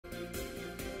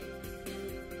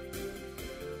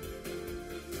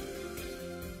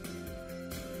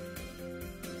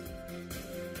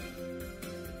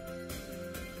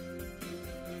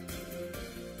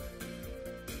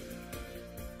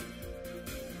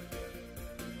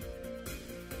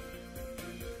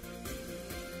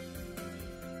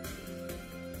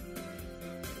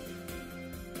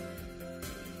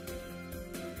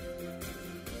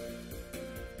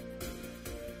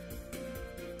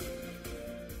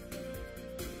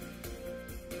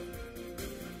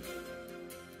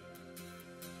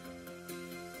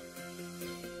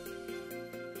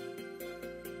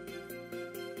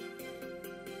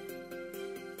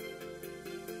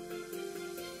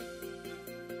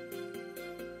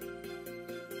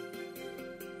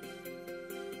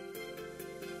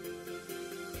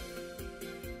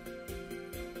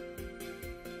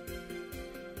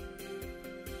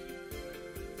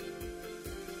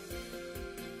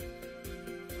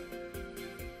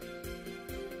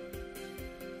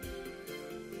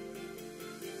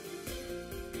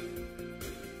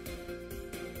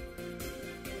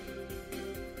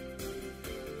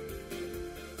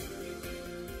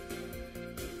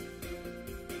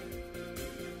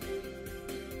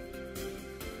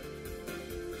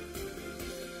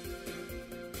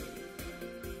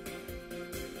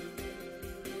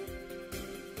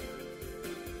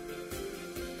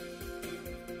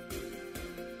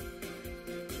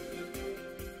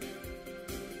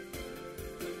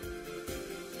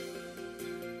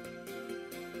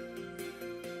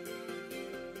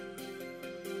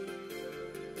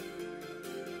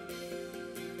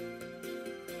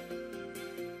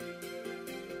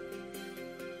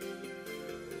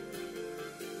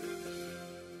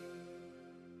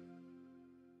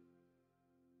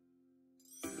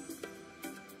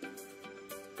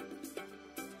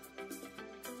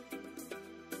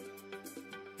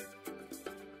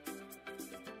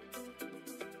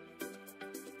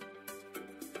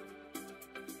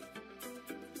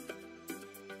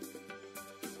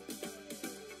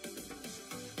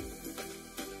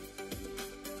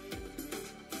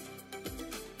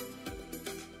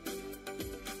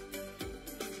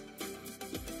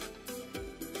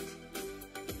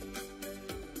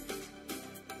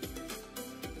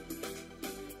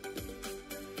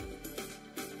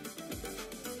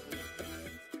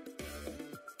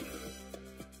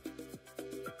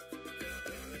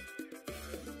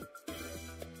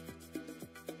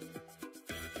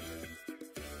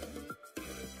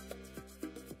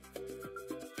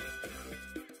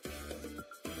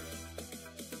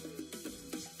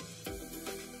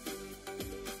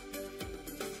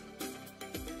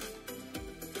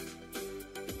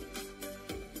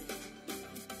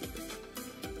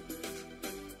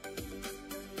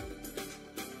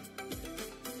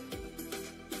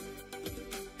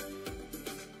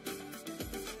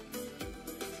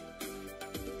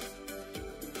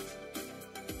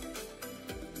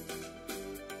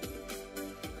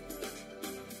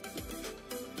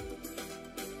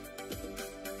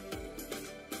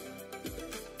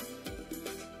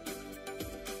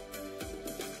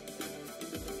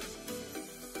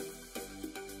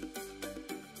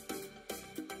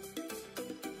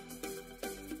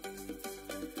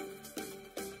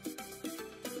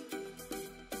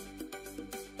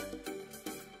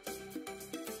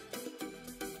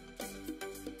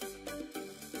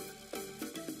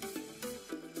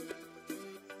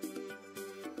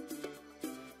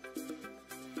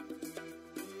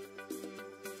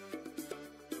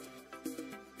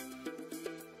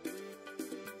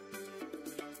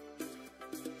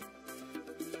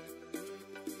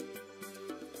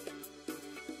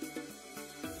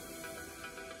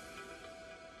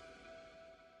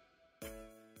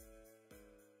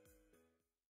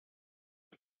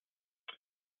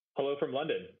Hello from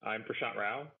London. I'm Prashant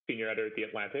Rao, senior editor at The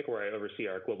Atlantic, where I oversee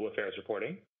our global affairs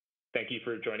reporting. Thank you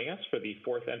for joining us for the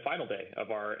fourth and final day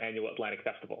of our annual Atlantic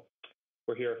Festival.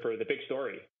 We're here for the big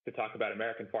story to talk about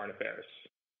American foreign affairs.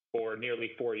 For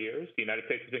nearly 4 years, the United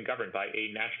States has been governed by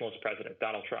a nationalist president,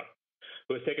 Donald Trump,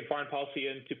 who has taken foreign policy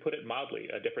in, to put it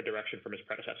mildly, a different direction from his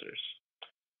predecessors.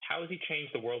 How has he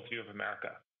changed the world's view of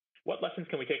America? What lessons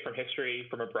can we take from history,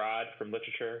 from abroad, from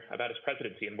literature about his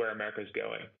presidency and where America is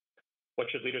going? What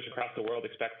should leaders across the world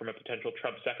expect from a potential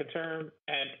Trump second term?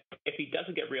 And if he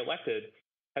doesn't get reelected,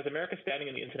 has America's standing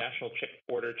in the international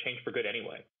order changed for good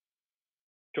anyway?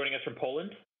 Joining us from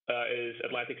Poland is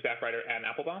Atlantic staff writer Anne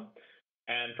Applebaum,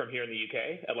 and from here in the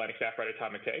UK, Atlantic staff writer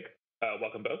Tom McTague.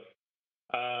 Welcome both.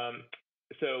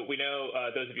 So we know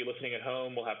those of you listening at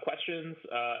home will have questions,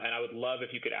 and I would love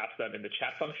if you could ask them in the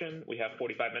chat function. We have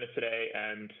 45 minutes today,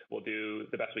 and we'll do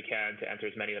the best we can to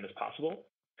answer as many of them as possible.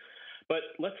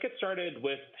 But let's get started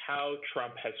with how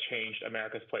Trump has changed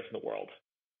America's place in the world.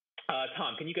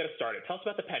 Tom, can you get us started? Tell us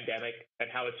about the pandemic and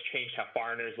how it's changed how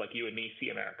foreigners like you and me see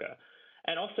America.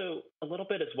 And also a little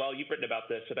bit as well, you've written about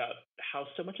this, about how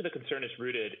so much of the concern is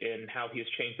rooted in how he has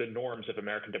changed the norms of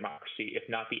American democracy, if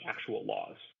not the actual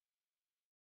laws.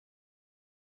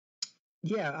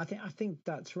 Yeah, I think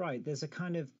that's right. There's a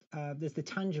kind of there's the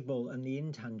tangible and the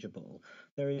intangible.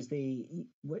 There is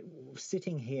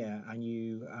sitting here, and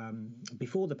you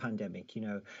before the pandemic,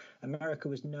 America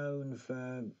was known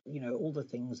for all the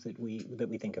things that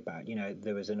we think about.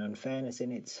 There was an unfairness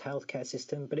in its healthcare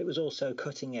system, but it was also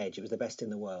cutting edge. It was the best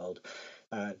in the world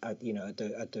at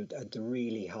the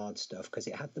really hard stuff, because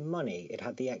it had the money, it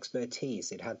had the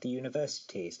expertise, it had the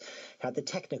universities, it had the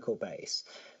technical base.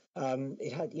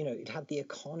 It had the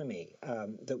economy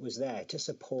that was there to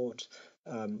support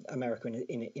America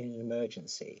in an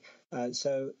emergency.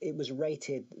 So it was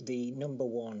rated the number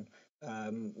one,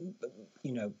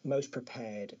 most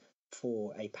prepared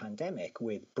for a pandemic,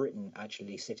 with Britain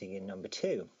actually sitting in number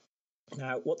two.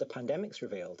 Now, what the pandemic's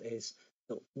revealed is,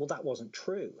 well, that wasn't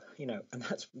true, and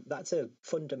that's a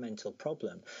fundamental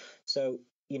problem. So,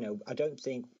 I don't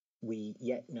think we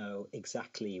yet know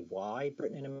exactly why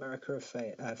Britain and America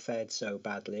have fared so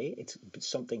badly. It's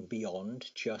something beyond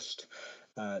just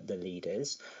the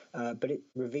leaders, but it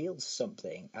reveals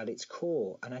something at its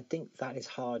core. And I think that is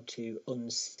hard to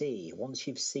unsee. Once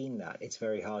you've seen that, it's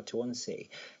very hard to unsee.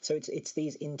 So it's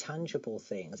these intangible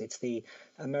things. It's the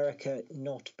America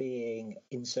not being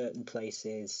in certain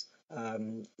places.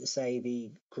 Say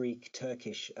the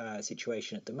Greek-Turkish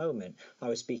situation at the moment. I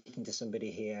was speaking to somebody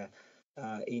here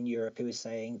in Europe who was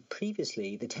saying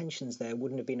previously the tensions there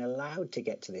wouldn't have been allowed to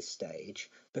get to this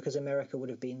stage because America would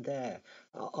have been there.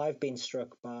 I've been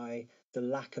struck by the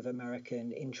lack of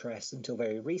American interest until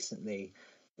very recently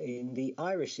in the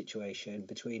Irish situation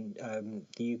between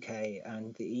the UK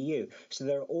and the EU. So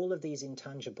there are all of these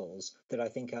intangibles that I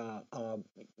think are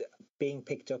being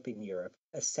picked up in Europe,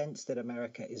 a sense that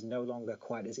America is no longer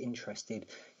quite as interested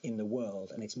in the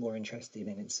world, and it's more interested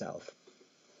in itself.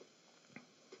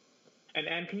 And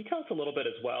Anne, can you tell us a little bit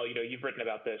as well, you've written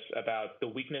about this, about the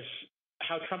weakness,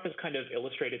 how Trump has kind of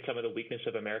illustrated some of the weakness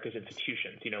of America's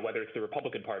institutions, whether it's the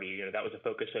Republican Party, that was a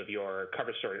focus of your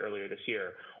cover story earlier this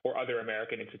year, or other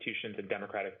American institutions and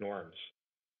democratic norms.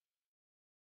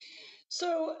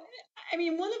 So,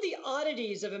 one of the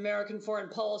oddities of American foreign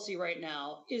policy right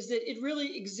now is that it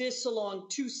really exists along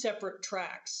two separate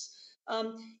tracks.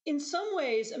 In some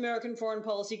ways, American foreign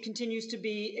policy continues to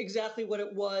be exactly what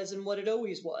it was and what it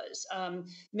always was.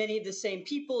 Many of the same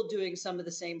people doing some of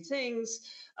the same things.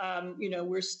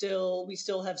 We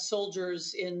still have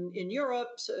soldiers in Europe.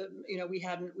 So, we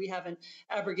haven't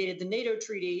abrogated the NATO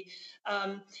treaty,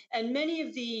 and many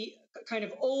of the kind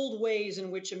of old ways in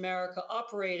which America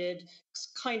operated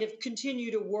kind of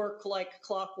continue to work like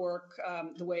clockwork,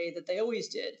 the way that they always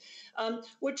did.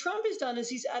 What Trump has done is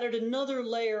he's added another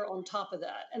layer on top of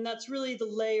that, and that's really the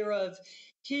layer of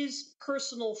his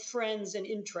personal friends and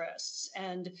interests,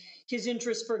 and his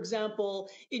interest, for example,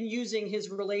 in using his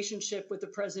relationship with the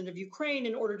president of Ukraine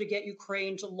in order to get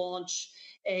Ukraine to launch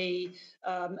an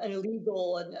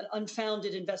illegal and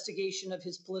unfounded investigation of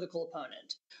his political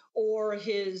opponent, or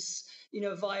his,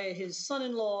 via his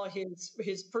son-in-law,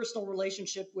 his personal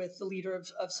relationship with the leader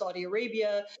of Saudi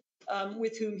Arabia,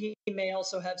 with whom he may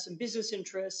also have some business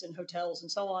interests in hotels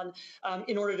and so on,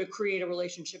 in order to create a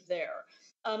relationship there.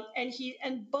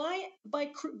 And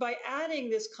by adding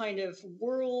this kind of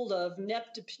world of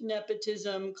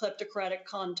nepotism, kleptocratic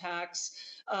contacts,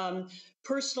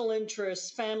 personal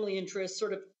interests, family interests,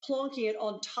 sort of plonking it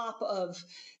on top of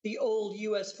the old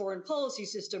U.S. foreign policy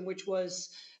system, which was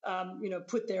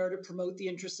put there to promote the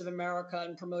interests of America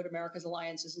and promote America's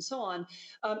alliances and so on.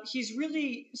 He's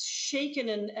really shaken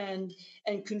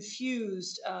and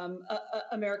confused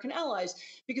American allies,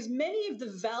 because many of the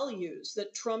values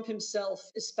that Trump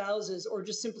himself espouses or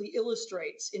just simply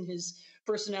illustrates in his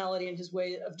personality and his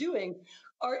way of doing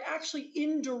are actually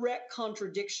in direct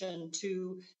contradiction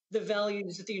to the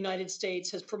values that the United States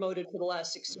has promoted for the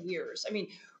last 60 years. I mean,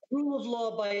 rule of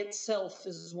law by itself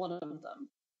is one of them.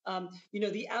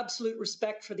 The absolute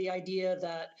respect for the idea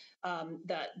that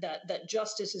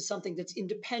justice is something that's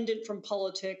independent from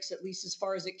politics, at least as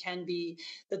far as it can be,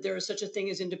 that there is such a thing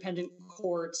as independent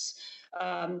courts,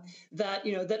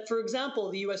 that, for example,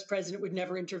 the U.S. president would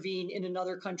never intervene in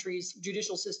another country's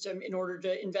judicial system in order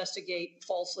to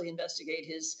falsely investigate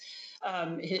his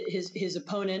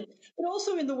opponent, but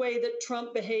also in the way that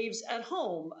Trump behaves at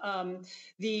home.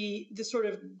 The sort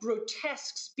of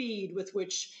grotesque speed with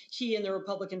which he and the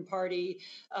Republican Party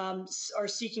are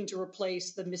seeking to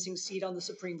replace the missing seat on the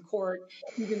Supreme Court,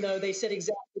 even though they said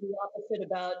exactly the opposite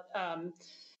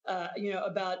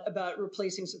about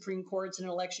replacing Supreme Courts in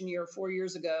an election year 4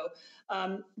 years ago.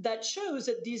 That shows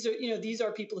that these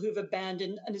are people who've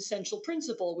abandoned an essential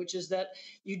principle, which is that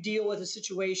you deal with a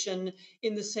situation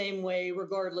in the same way,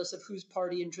 regardless of whose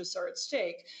party interests are at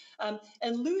stake.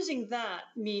 And losing that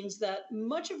means that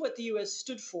much of what the U.S.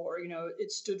 stood for,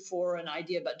 it stood for an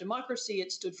idea about democracy,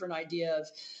 it stood for an idea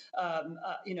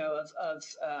of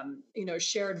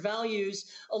shared values.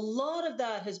 A lot of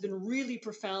that has been really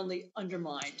profoundly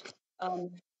undermined,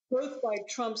 both by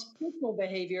Trump's personal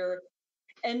behavior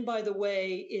and by the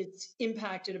way it's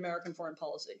impacted American foreign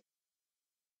policy.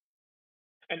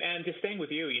 And just staying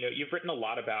with you, you've written a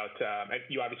lot about,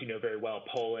 you obviously know very well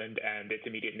Poland and its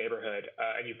immediate neighborhood,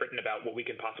 and you've written about what we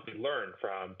can possibly learn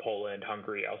from Poland,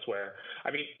 Hungary, elsewhere.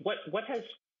 I mean, what has,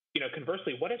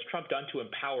 conversely, what has Trump done to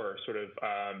empower sort of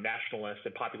nationalist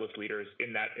and populist leaders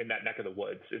in that neck of the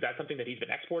woods? Is that something that he's been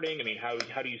exporting? I mean, how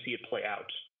do you see it play out?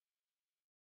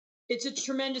 It's a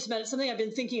tremendous amount. It's something I've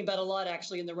been thinking about a lot,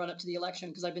 actually, in the run-up to the election,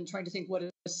 because I've been trying to think what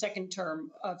a second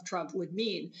term of Trump would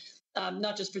mean,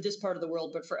 not just for this part of the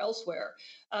world, but for elsewhere.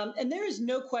 And there is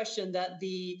no question that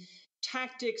the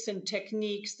tactics and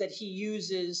techniques that he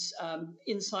uses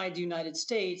inside the United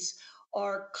States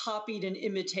are copied and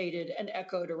imitated and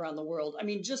echoed around the world. I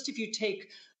mean, just if you take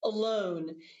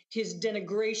alone his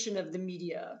denigration of the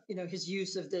media, his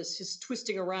use of this, his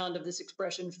twisting around of this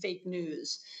expression, fake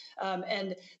news,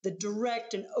 and the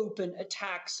direct and open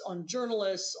attacks on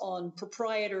journalists, on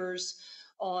proprietors,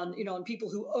 on people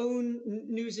who own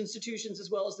news institutions as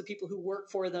well as the people who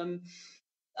work for them.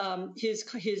 His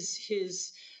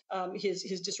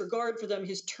disregard for them,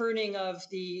 his turning of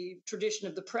the tradition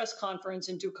of the press conference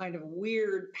into a kind of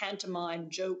weird pantomime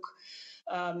joke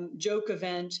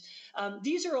event.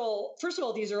 These are all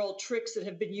tricks that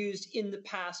have been used in the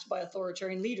past by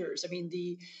authoritarian leaders. I mean,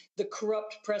 the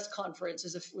corrupt press conference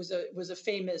was a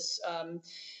famous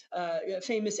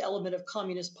element of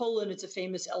communist Poland. It's a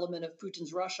famous element of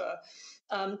Putin's Russia.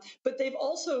 But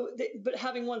but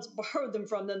having once borrowed them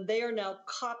from them, they are now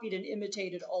copied and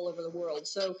imitated all over the world.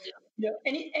 So,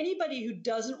 anybody who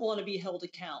doesn't want to be held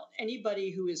account, anybody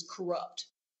who is corrupt,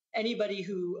 anybody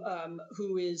who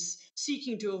is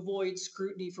seeking to avoid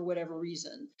scrutiny for whatever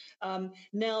reason,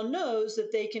 now knows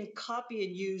that they can copy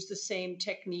and use the same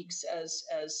techniques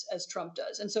as Trump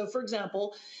does. And so, for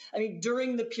example, I mean,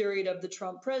 during the period of the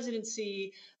Trump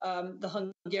presidency,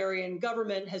 the Hungarian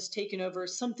government has taken over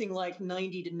something like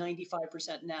 90 to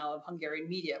 95% now of Hungarian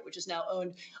media, which is now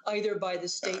owned either by the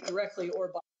state directly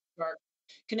or by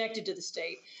connected to the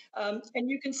state. And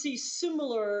you can see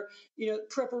similar,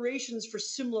 preparations for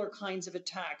similar kinds of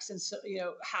attacks and,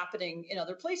 happening in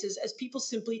other places as people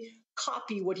simply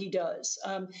copy what he does.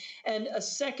 And a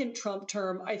second Trump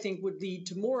term, I think, would lead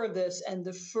to more of this and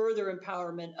the further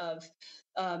empowerment of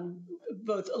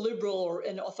both a liberal or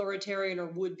an authoritarian or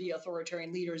would-be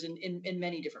authoritarian leaders in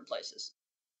many different places.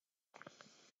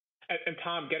 And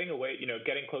Tom, getting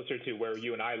closer to where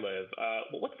you and I live,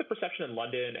 what's the perception in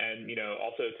London and,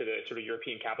 also to the sort of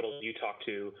European capitals you talk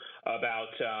to about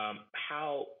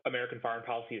how American foreign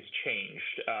policy has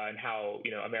changed and how,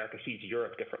 America sees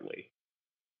Europe differently?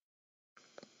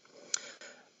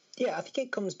 Yeah, I think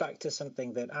it comes back to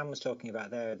something that Anne was talking about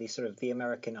there, the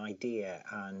American idea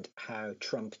and how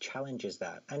Trump challenges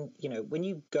that. And, when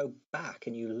you go back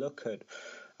and you look at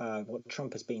what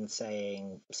Trump has been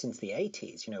saying since the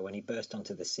 80s, when he burst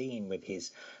onto the scene with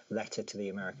his letter to the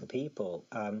American people,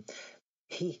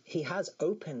 he has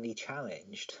openly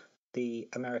challenged the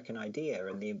American idea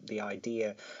and the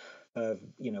idea of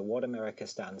what America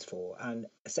stands for, and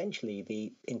essentially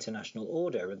the international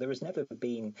order. There has never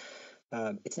been,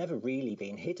 it's never really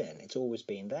been hidden. It's always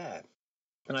been there.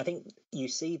 And I think you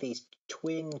see these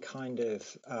twin kind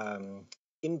of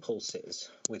impulses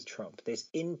with Trump. This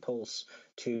impulse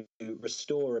to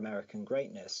restore American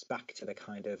greatness back to the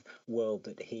kind of world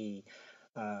that he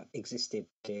existed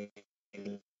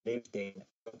in, lived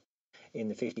in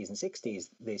the 50s and 60s,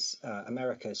 this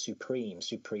America supreme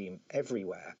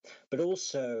everywhere, but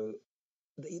also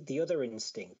the other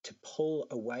instinct to pull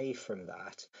away from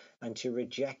that and to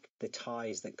reject the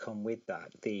ties that come with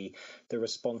that, the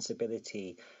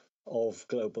responsibility of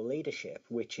global leadership,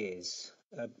 which is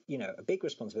a big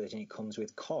responsibility, and it comes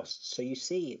with costs. So you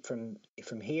see from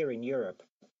here in Europe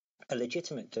a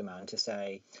legitimate demand to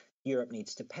say Europe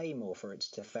needs to pay more for its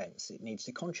defence. It needs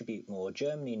to contribute more.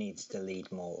 Germany needs to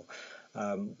lead more.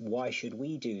 Why should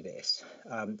we do this?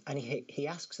 And he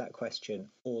asks that question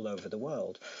all over the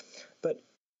world. But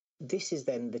this is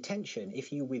then the tension.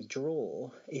 If you withdraw,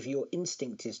 if your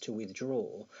instinct is to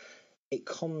withdraw, it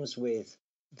comes with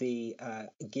the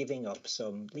giving up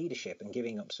some leadership and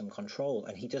giving up some control.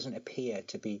 And he doesn't appear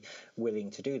to be willing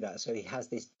to do that. So he has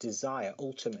this desire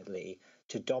ultimately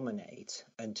to dominate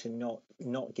and to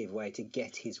not give way, to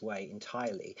get his way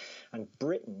entirely. And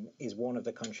Britain is one of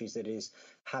the countries that is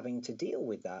having to deal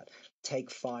with that. Take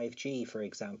 5G, for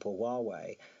example,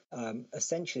 Huawei.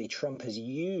 Essentially, Trump has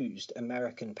used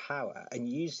American power and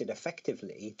used it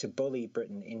effectively to bully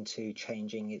Britain into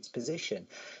changing its position.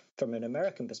 From an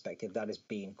American perspective, that has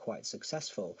been quite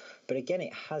successful. But again,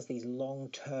 it has these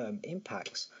long-term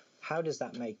impacts. How does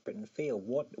that make Britain feel?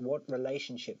 What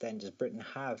relationship then does Britain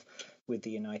have with the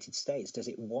United States? Does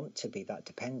it want to be that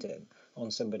dependent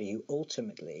on somebody who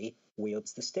ultimately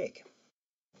wields the stick?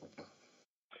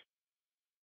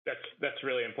 That's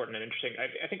really important and interesting.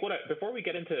 I think before we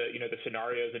get into the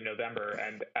scenarios in November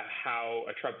and how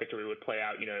a Trump victory would play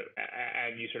out,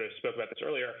 and you sort of spoke about this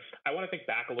earlier, I want to think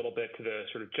back a little bit to the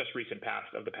sort of just recent past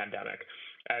of the pandemic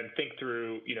and think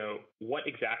through what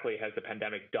exactly has the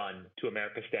pandemic done to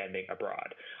America's standing abroad.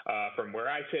 From where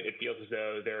I sit, it feels as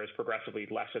though there is progressively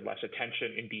less and less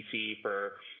attention in D.C.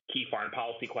 for key foreign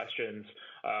policy questions,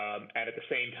 and at the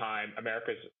same time,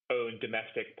 America's own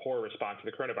domestic poor response to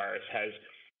the coronavirus has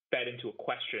fed into a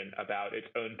question about its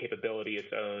own capability, its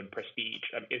own prestige.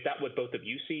 Is that what both of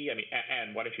you see? I mean,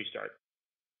 Anne, why don't you start?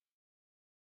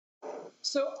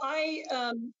 So I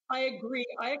agree.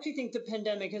 I actually think the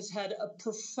pandemic has had a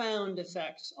profound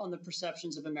effect on the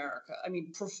perceptions of America. I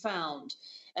mean, profound.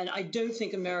 And I don't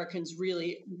think Americans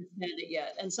really understand it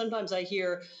yet. And sometimes I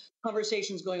hear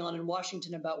conversations going on in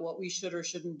Washington about what we should or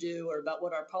shouldn't do, or about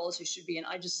what our policy should be. And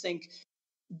I just think,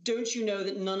 don't you know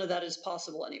that none of that is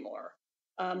possible anymore?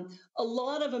 A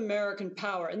lot of American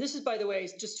power, and this is, by the way,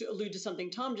 just to allude to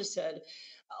something Tom just said,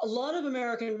 a lot of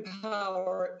American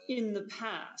power in the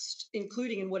past,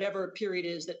 including in whatever period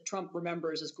is that Trump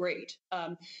remembers as great,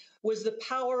 was the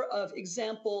power of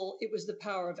example. It was the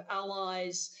power of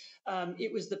allies.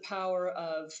 It was the power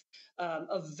of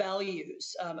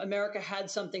values. America had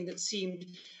something that seemed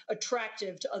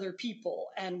attractive to other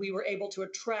people, and we were able to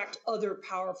attract other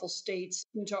powerful states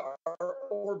into our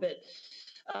orbit.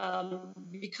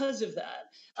 Because of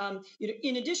that,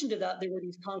 in addition to that,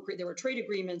 there were trade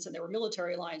agreements and there were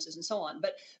military alliances and so on.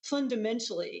 But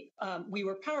fundamentally, we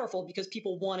were powerful because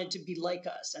people wanted to be like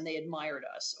us and they admired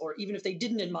us, or even if they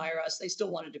didn't admire us, they still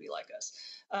wanted to be like us.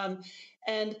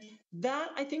 And that,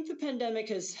 I think, the pandemic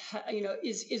is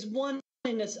one.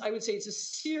 I would say it's a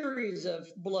series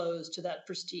of blows to that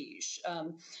prestige,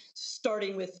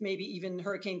 starting with maybe even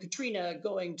Hurricane Katrina,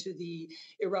 going to the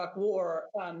Iraq War,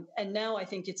 and now I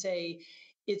think it's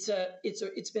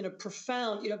been a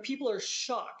profound. People are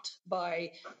shocked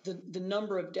by the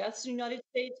number of deaths in the United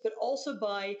States, but also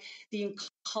by the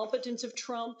incompetence of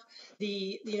Trump,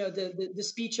 the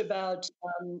speech about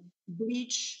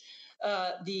bleach.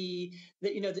 The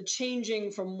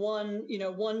changing from one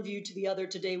view to the other.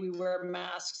 Today we wear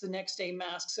masks. The next day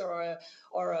masks are a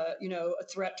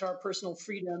threat to our personal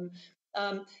freedom.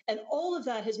 And all of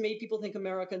that has made people think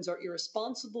Americans are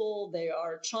irresponsible. They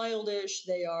are childish.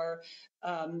 They are,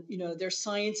 their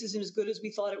science isn't as good as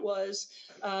we thought it was.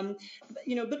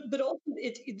 But also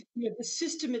the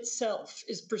system itself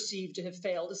is perceived to have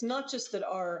failed. It's not just that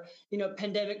our,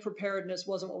 pandemic preparedness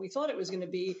wasn't what we thought it was going to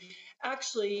be.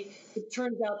 Actually, it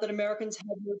turns out that Americans have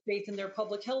no faith in their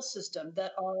public health system.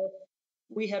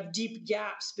 We have deep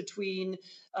gaps between,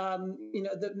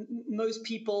 most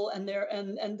people and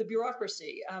the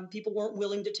bureaucracy. People weren't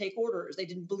willing to take orders. They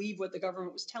didn't believe what the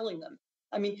government was telling them.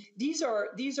 I mean, these are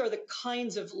the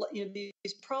kinds of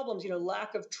these problems.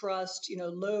 Lack of trust.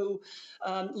 Low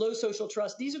social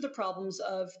trust. These are the problems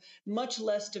of much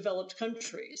less developed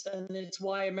countries, and it's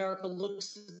why America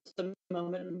looks at the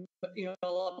moment,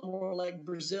 a lot more like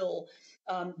Brazil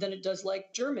than it does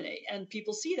like Germany. And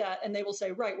people see that, and they will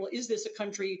say, right, well, is this a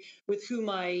country with whom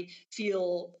I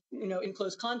feel in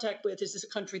close contact with? Is this a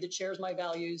country that shares my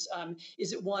values?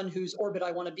 Is it one whose orbit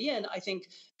I want to be in? I think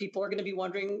people are going to be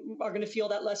are going to feel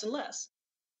that less and less.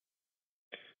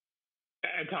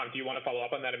 And Tom, do you want to follow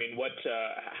up on that? I mean,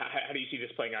 how do you see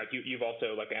this playing out? You've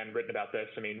also, like Anne, written about this.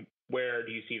 I mean, where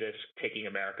do you see this taking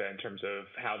America in terms of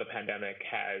how the pandemic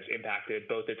has impacted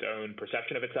both its own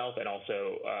perception of itself and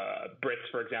also Brits,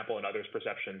 for example, and others'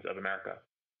 perceptions of America?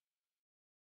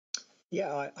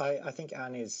 Yeah, I think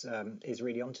Anne is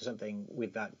really onto something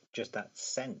with that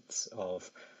sense of,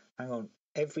 hang on,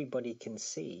 everybody can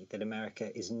see that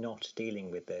America is not dealing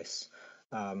with this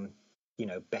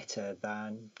better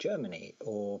than Germany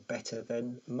or better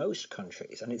than most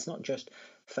countries. And it's not just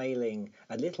failing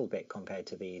a little bit compared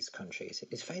to these countries.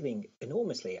 It's failing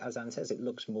enormously. As Anne says, it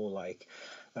looks more like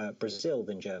Brazil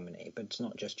than Germany, but it's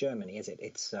not just Germany, is it?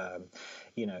 It's,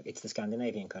 it's the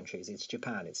Scandinavian countries, it's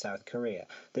Japan, it's South Korea.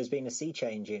 There's been a sea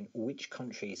change in which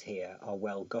countries here are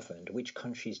well governed, which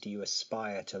countries do you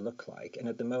aspire to look like? And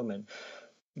at the moment,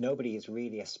 nobody is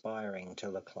really aspiring to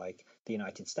look like the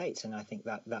United States, and I think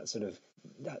that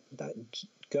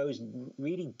goes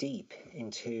really deep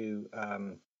into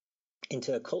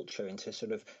a culture, into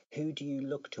sort of who do you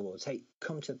look towards? Hey,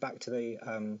 come back to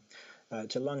the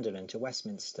to London and to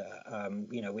Westminster,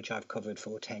 which I've covered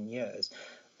for 10 years.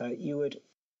 You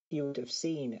would have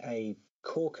seen a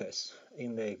caucus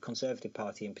in the Conservative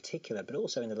Party in particular, but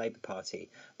also in the Labour Party,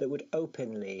 that would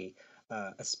openly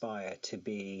aspire to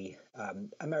be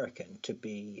American,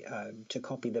 to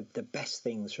copy the best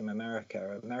things from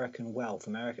America, American wealth,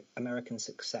 American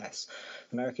success,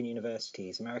 American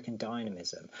universities, American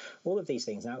dynamism, all of these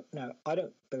things. Now, I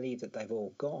don't believe that they've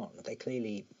all gone. They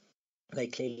clearly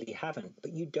haven't,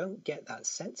 but you don't get that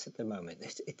sense at the moment.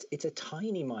 It's a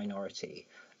tiny minority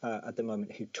at the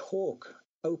moment who talk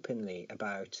openly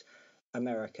about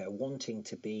America wanting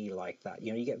to be like that.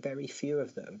 You get very few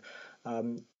of them.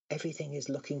 Everything is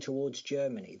looking towards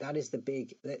Germany. That is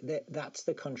that's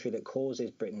the country that causes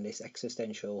Britain this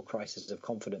existential crisis of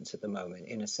confidence at the moment.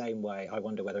 In the same way, I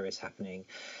wonder whether it's happening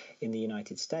in the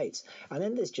United States. And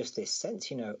then there's just this sense,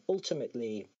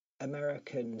 ultimately,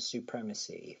 American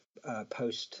supremacy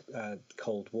post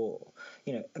Cold War.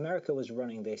 America was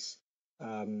running this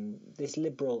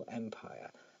liberal empire,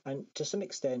 and to some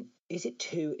extent, is it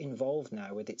too involved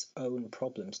now with its own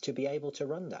problems to be able to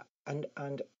run that?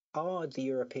 And are the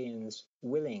Europeans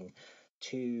willing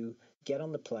to get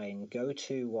on the plane, go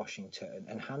to Washington,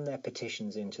 and hand their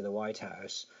petitions into the White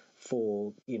House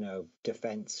for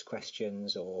defense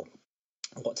questions, or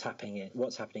what's happening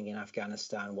in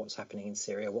Afghanistan, what's happening in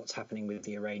Syria, what's happening with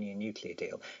the Iranian nuclear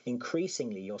deal?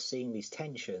 Increasingly, you're seeing these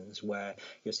tensions where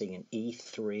you're seeing an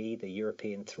E3, the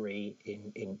European three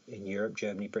in Europe,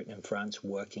 Germany, Britain, and France,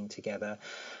 working together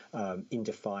in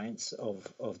defiance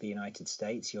of the United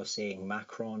States. You're seeing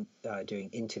Macron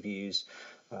doing interviews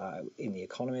in The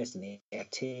Economist and the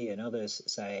FT and others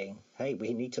saying, hey,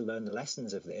 we need to learn the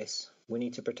lessons of this. We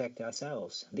need to protect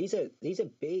ourselves. These are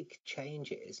big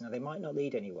changes. Now, they might not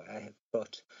lead anywhere,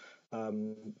 but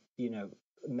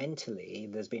mentally,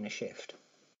 there's been a shift.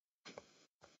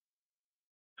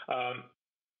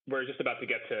 We're just about to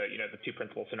get to the two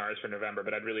principal scenarios for November,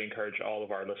 but I'd really encourage all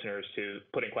of our listeners to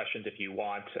put in questions if you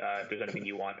want. If there's anything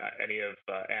you want any of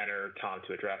Anne or Tom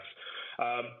to address,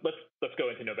 let's go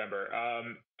into November.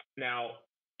 Now,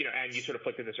 Anne, you sort of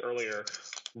flicked at this earlier.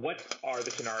 What are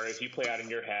the scenarios you play out in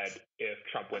your head if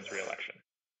Trump wins re-election?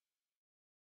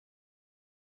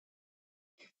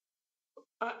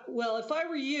 Well, if I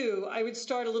were you, I would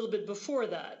start a little bit before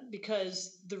that,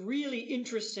 because the really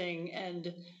interesting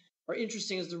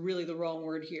is really the wrong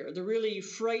word here. The really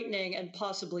frightening and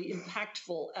possibly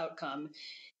impactful outcome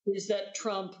is that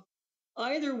Trump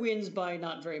either wins by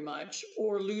not very much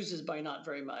or loses by not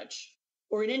very much.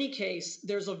 Or in any case,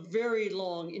 there's a very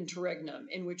long interregnum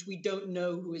in which we don't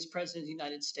know who is president of the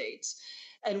United States,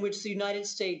 and which the United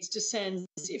States descends,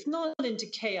 if not into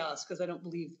chaos, because I don't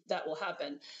believe that will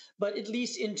happen, but at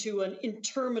least into an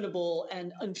interminable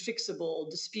and unfixable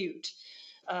dispute.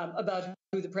 about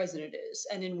who the president is,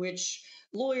 and in which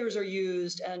lawyers are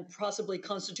used and possibly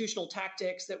constitutional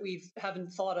tactics that we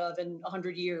haven't thought of in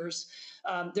 100 years.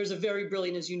 There's a very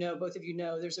brilliant, as you know, both of you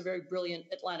know, there's a very brilliant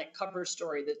Atlantic cover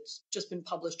story that's just been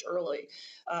published early,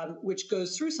 which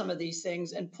goes through some of these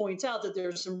things and points out that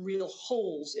there's some real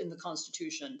holes in the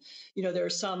Constitution. There are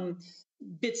some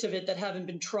bits of it that haven't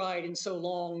been tried in so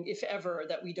long, if ever,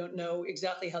 that we don't know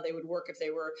exactly how they would work if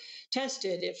they were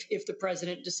tested, if the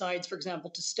president decides, for example,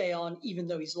 to stay on even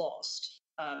though he's lost.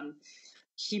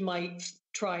 He might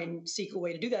try and seek a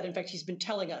way to do that. In fact, he's been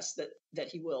telling us that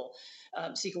he will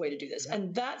seek a way to do this.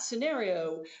 And that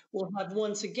scenario will have,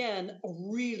 once again, a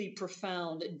really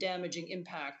profound and damaging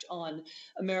impact on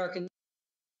American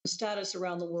status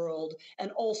around the world, and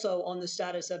also on the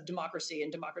status of democracy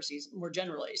and democracies more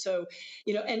generally. So,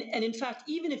 and in fact,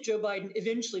 even if Joe Biden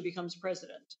eventually becomes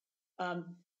president,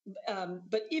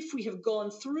 but if we have gone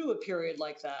through a period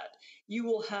like that, you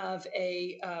will have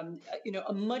a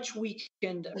much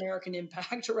weakened American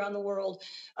impact around the world,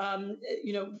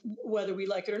 whether we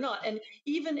like it or not. And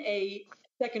even a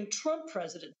second Trump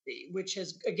presidency, which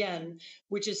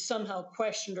is somehow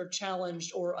questioned or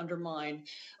challenged or undermined,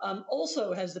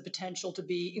 also has the potential to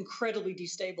be incredibly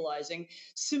destabilizing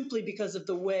simply because of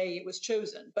the way it was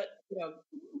chosen. But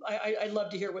I'd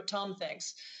love to hear what Tom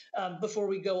thinks before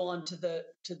we go on to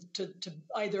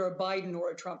either a Biden or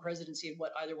a Trump presidency and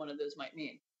what either one of those might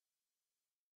mean.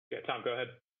 Yeah, Tom, go ahead.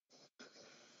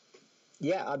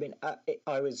 Yeah, I mean,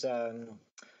 I was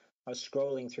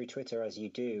scrolling through Twitter, as you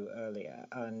do, earlier,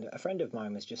 and a friend of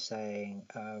mine was just saying,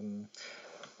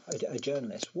 a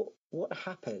journalist, what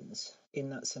happens in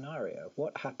that scenario?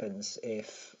 What happens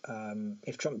if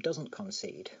Trump doesn't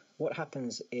concede? What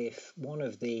happens if one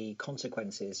of the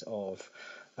consequences of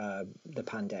the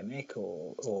pandemic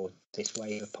or this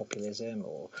wave of populism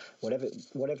or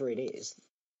whatever it is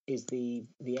the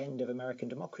end of American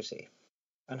democracy?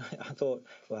 And I thought,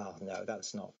 well, no,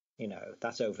 that's not.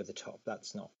 That's over the top.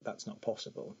 That's not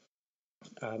possible.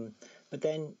 But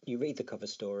then you read the cover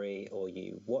story or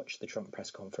you watch the Trump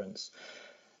press conference,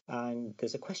 and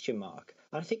there's a question mark.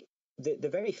 And I think the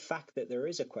very fact that there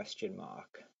is a question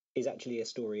mark is actually a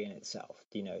story in itself.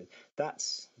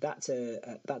 That's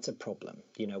a problem.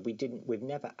 We've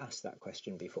never asked that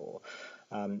question before,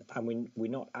 and we're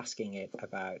not asking it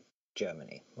about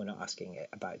Germany. We're not asking it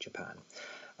about Japan.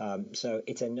 So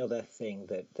it's another thing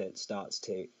that starts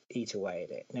to eat away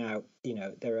at it. Now,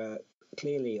 there are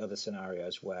clearly other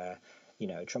scenarios where,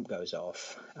 Trump goes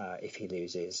off if he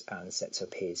loses and sets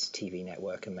up his TV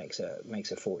network and makes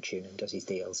a fortune and does his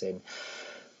deals in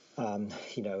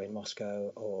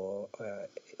Moscow or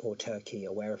Turkey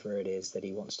or wherever it is that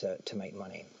he wants to make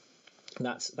money. And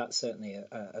that's certainly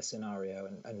a scenario,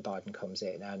 and Biden comes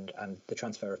in and the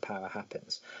transfer of power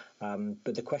happens.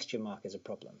 But the question mark is a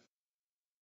problem.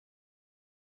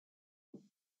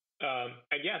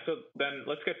 So then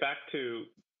let's get back to,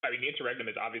 the interregnum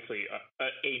is obviously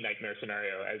a nightmare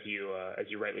scenario, as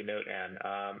you rightly note, Anne.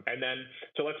 And then,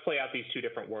 so let's play out these two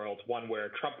different worlds, one where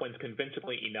Trump wins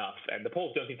convincingly enough, and the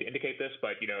polls don't seem to indicate this,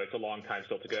 but, it's a long time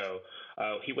still to go.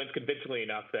 He wins convincingly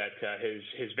enough that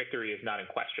his victory is not in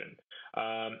question.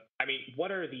 What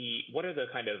are the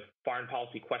kind of foreign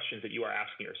policy questions that you are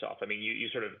asking yourself? You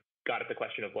sort of got at the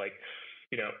question of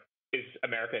is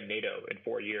America and NATO in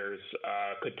 4 years?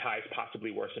 Could ties possibly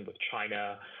worsen with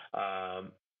China?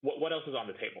 What else is on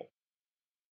the table?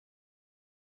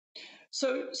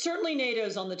 So certainly NATO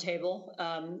is on the table,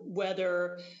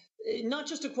 whether not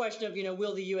just a question of,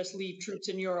 will the U.S. leave troops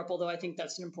in Europe, although I think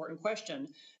that's an important question,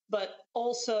 but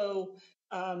also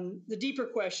the deeper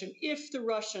question, if the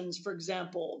Russians, for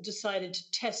example, decided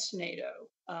to test NATO,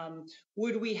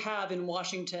 would we have in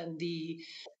Washington the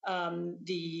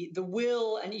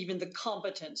will and even the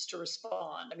competence to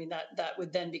respond? That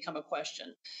would then become a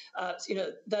question.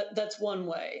 That's one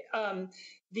way.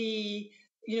 The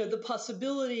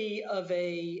possibility of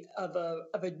a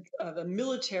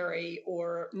military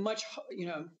or much,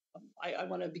 I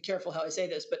want to be careful how I say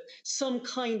this, but some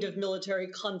kind of military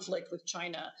conflict with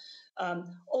China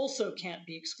also can't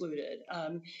be excluded.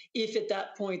 If at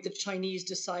that point the Chinese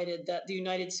decided that the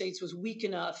United States was weak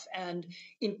enough and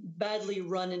badly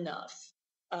run enough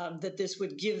that this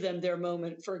would give them their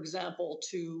moment, for example,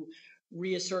 to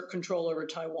reassert control over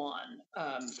Taiwan.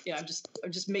 I'm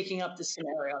just making up this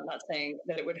scenario. I'm not saying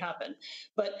that it would happen,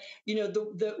 but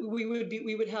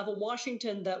we would have a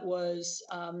Washington that was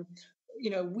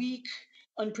weak,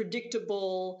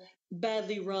 unpredictable,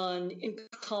 badly run,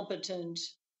 incompetent.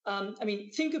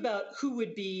 Think about who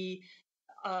would be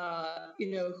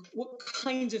what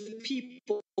kinds of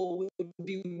people would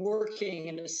be working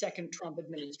in a second Trump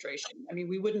administration. I mean,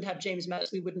 we wouldn't have James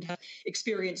Mattis, we wouldn't have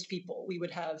experienced people. We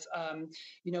would have,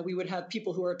 we would have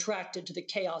people who are attracted to the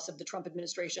chaos of the Trump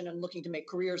administration and looking to make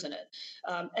careers in it.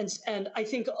 And I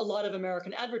think a lot of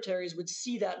American adversaries would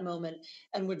see that moment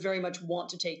and would very much want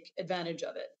to take advantage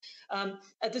of it.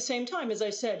 At the same time, as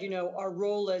I said, our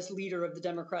role as leader of the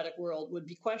democratic world would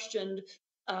be questioned.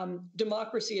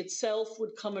 Democracy itself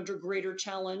would come under greater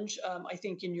challenge, I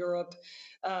think, in Europe,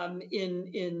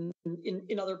 in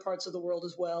other parts of the world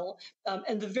as well.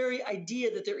 And the very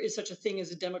idea that there is such a thing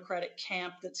as a democratic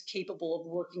camp that's capable of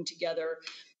working together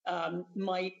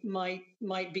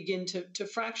might begin to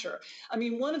fracture. I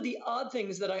mean, one of the odd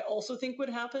things that I also think would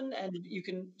happen, and you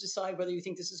can decide whether you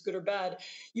think this is good or bad,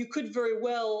 you could very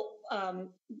well,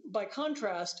 by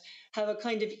contrast, have a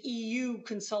kind of EU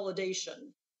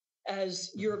consolidation. As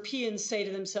Europeans say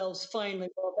to themselves, finally,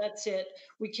 well, that's it.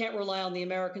 We can't rely on the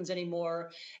Americans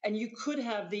anymore. And you could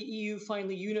have the EU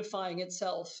finally unifying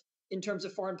itself in terms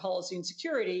of foreign policy and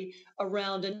security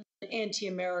around an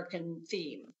anti-American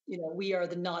theme. We are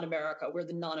the non-America, we're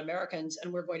the non-Americans,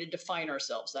 and we're going to define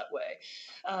ourselves that way.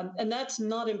 And that's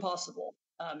not impossible.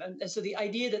 And so the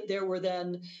idea that there were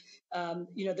then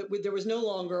there was no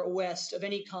longer a West of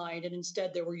any kind, and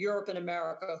instead there were Europe and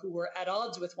America who were at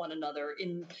odds with one another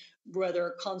in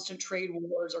whether constant trade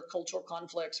wars or cultural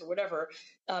conflicts or whatever.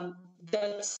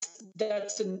 That's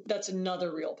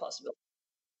another real possibility.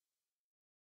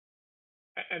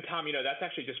 And Tom, that's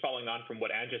actually just following on from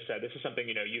what Anne just said. This is something,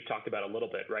 you've talked about a little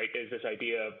bit, right? Is this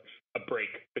idea of a break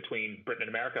between Britain and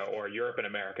America or Europe and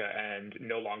America and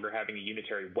no longer having a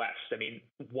unitary West. I mean,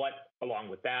 what, along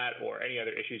with that or any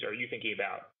other issues, are you thinking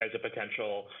about as a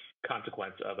potential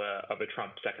consequence of a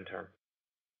Trump second term?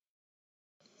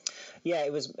 Yeah,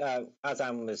 it was, as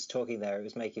Anne was talking there, it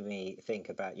was making me think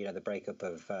about, the breakup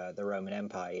of the Roman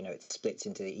Empire. It splits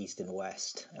into the East and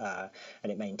West,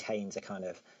 and it maintains a kind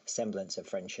of semblance of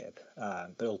friendship.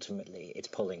 But ultimately, it's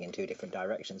pulling in two different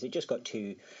directions. It just got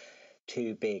too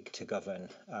big to govern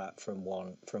from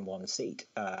one seat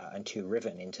and too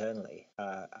riven internally.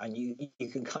 And you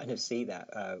can kind of see that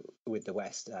with the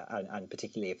West, and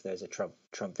particularly if there's a Trump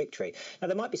victory. Now,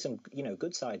 there might be some,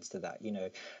 good sides to that,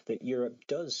 that Europe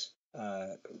does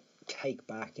take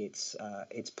back its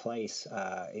place,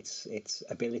 its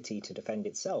ability to defend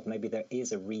itself. Maybe there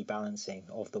is a rebalancing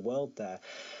of the world there.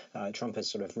 Trump has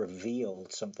sort of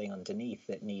revealed something underneath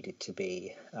that needed to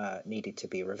be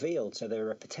revealed. So there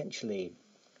are potential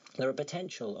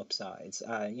upsides.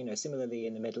 Similarly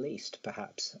in the Middle East,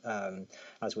 perhaps,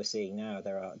 as we're seeing now,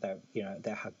 there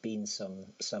have been some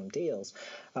deals.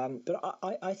 But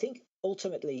I think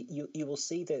ultimately you will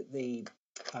see that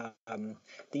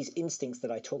these instincts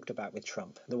that I talked about with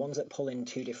Trump, the ones that pull in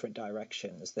two different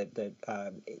directions, that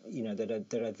are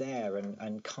there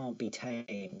and can't be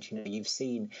tamed. You've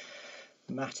seen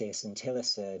Mattis and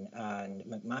Tillerson and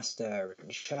McMaster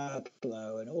and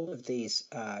Shablo and all of these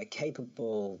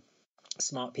capable,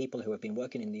 smart people who have been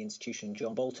working in the institution.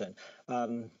 John Bolton,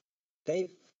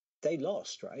 they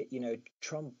lost, right?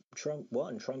 Trump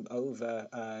won. Trump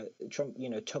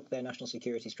took their national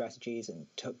security strategies and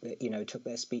took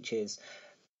their speeches,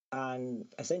 and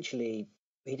essentially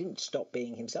he didn't stop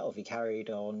being himself. He carried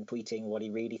on tweeting what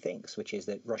he really thinks, which is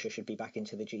that Russia should be back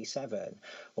into the G7,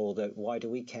 or that why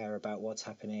do we care about what's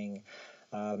happening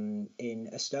in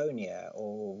Estonia,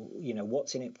 or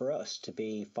what's in it for us to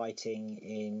be fighting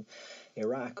in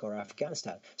Iraq or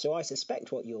Afghanistan. So I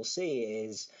suspect what you'll see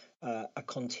is a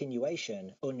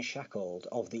continuation, unshackled,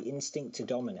 of the instinct to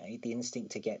dominate, the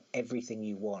instinct to get everything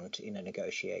you want in a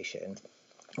negotiation,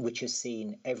 which has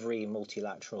seen every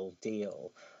multilateral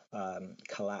deal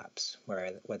collapse,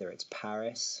 whether it's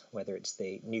Paris, whether it's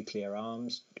the nuclear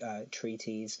arms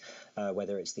treaties,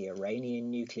 whether it's the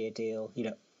Iranian nuclear deal.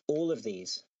 All of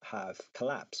these have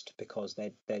collapsed because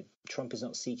Trump is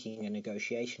not seeking a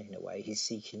negotiation in a way. He's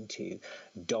seeking to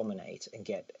dominate and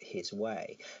get his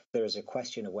way. There is a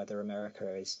question of whether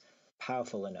America is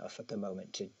powerful enough at the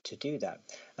moment to do that.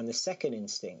 And the second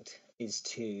instinct is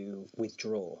to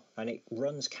withdraw. And it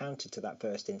runs counter to that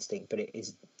first instinct, but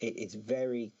it's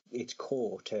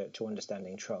core to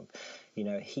understanding Trump.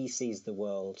 He sees the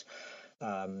world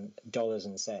dollars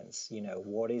and cents.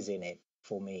 What is in it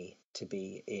for me to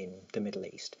be in the Middle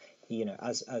East?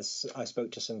 As I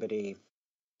spoke to somebody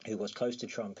who was close to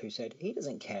Trump, who said he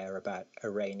doesn't care about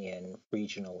Iranian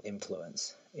regional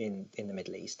influence in the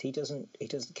Middle East. He doesn't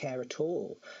care at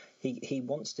all. he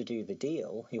wants to do the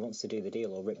deal. He wants to do the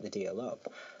deal or rip the deal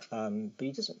up. But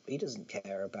he doesn't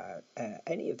care about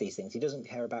any of these things. He doesn't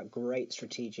care about great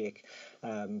strategic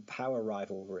power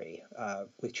rivalry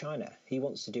with China. He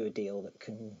wants to do a deal that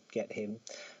can get him.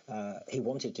 He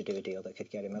wanted to do a deal that could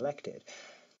get him elected.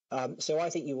 So I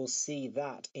think you will see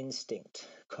that instinct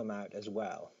come out as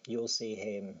well. You'll see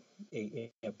him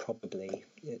probably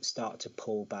start to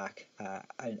pull back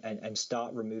and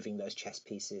start removing those chess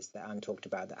pieces that Anne talked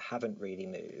about that haven't really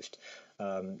moved.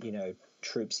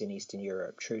 Troops in Eastern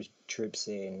Europe, troops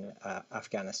in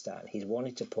Afghanistan. He's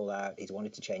wanted to pull out. He's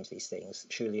wanted to change these things.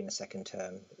 Surely in a second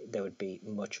term, there would be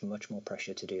much, much more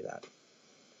pressure to do that.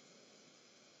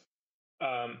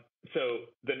 So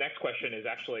the next question is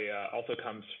actually also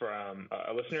comes from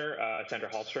a listener, Sandra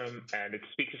Hallstrom, and it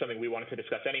speaks to something we wanted to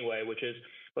discuss anyway, which is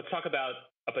let's talk about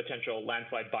a potential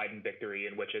landslide Biden victory,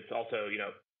 in which it's also,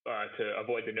 to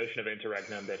avoid the notion of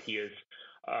interregnum, that he is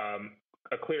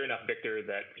a clear enough victor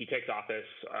that he takes office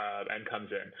and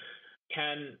comes in.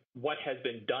 Can what has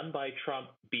been done by Trump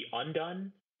be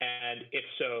undone? And if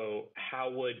so, how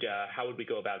would we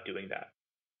go about doing that?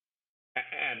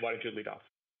 And why don't you lead off?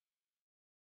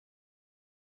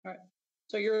 All right.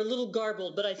 So you're a little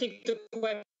garbled, but I think the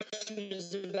question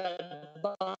is about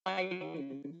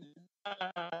Biden.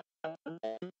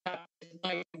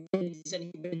 And he wins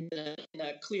in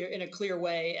a clear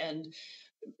way, and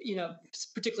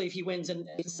particularly if he wins in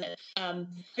the Senate.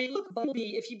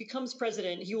 If he becomes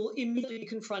president, he will immediately be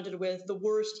confronted with the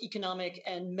worst economic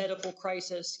and medical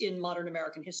crisis in modern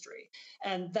American history.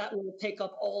 And that will take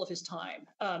up all of his time.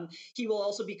 He will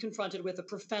also be confronted with a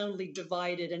profoundly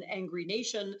divided and angry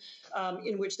nation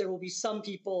in which there will be some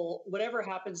people, whatever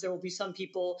happens, there will be some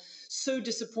people so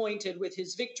disappointed with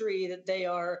his victory that they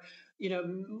are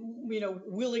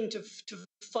willing to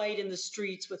fight in the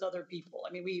streets with other people.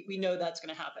 I mean, we know that's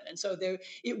going to happen. And so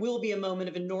it will be a moment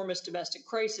of enormous domestic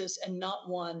crisis, and not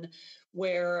one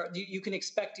where you can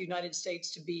expect the United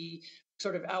States to be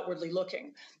sort of outwardly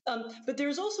looking. But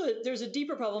there's a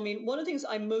deeper problem. I mean, one of the things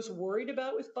I'm most worried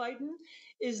about with Biden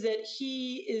is that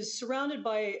he is surrounded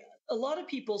by a lot of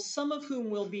people, some of whom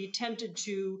will be tempted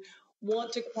to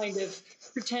want to kind of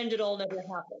pretend it all never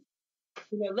happened.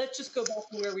 Let's just go back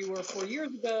to where we were 4 years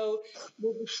ago.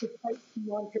 We'll just fight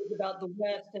mantras about the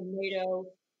West and NATO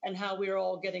and how we're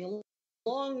all getting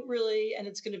along, really, and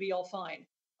it's going to be all fine.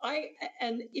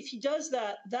 And if he does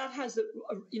that, that has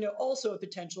also a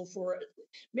potential for,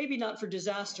 maybe not for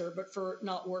disaster, but for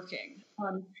not working.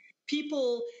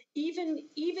 People, even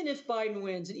if Biden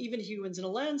wins, and even if he wins in a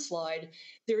landslide,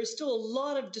 there is still a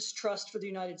lot of distrust for the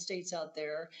United States out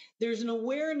there. There's an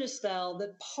awareness now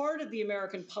that part of the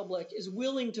American public is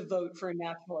willing to vote for a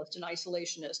nationalist and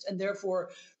isolationist, and therefore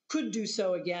could do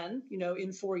so again,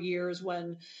 in 4 years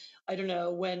when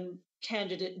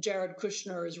candidate Jared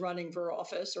Kushner is running for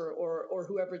office, or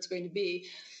whoever it's going to be.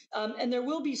 And there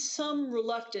will be some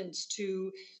reluctance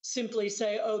to simply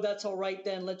say, oh, that's all right,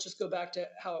 then let's just go back to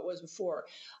how it was before.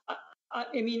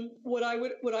 I mean, what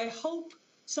I hope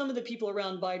some of the people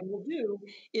around Biden will do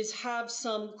is have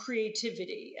some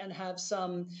creativity and have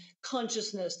some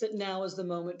consciousness that now is the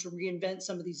moment to reinvent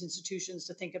some of these institutions,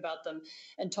 to think about them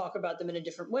and talk about them in a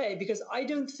different way. Because I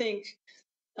don't think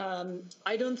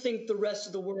the rest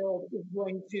of the world is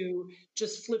going to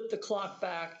just flip the clock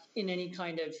back in any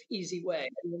kind of easy way.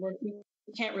 I mean,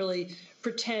 we can't really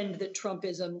pretend that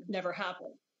Trumpism never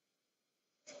happened.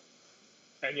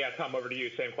 And yeah, Tom, over to you.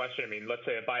 Same question. I mean, let's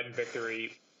say a Biden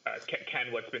victory,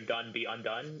 can what's been done be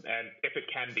undone? And if it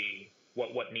can be,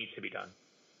 what needs to be done?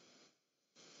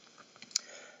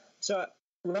 So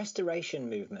restoration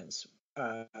movements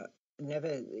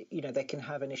never, they can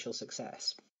have initial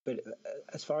success. But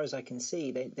as far as I can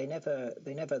see, they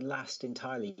never last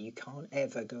entirely. You can't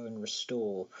ever go and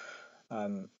restore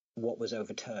what was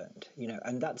overturned,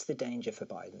 and that's the danger for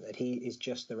Biden, that he is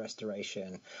just the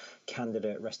restoration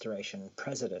candidate, restoration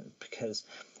president, because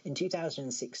in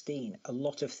 2016, a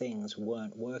lot of things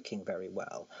weren't working very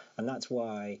well. And that's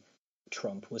why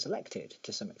Trump was elected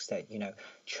to some extent.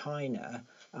 China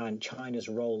and China's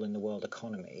role in the world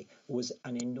economy was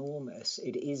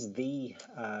it is the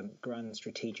grand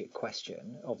strategic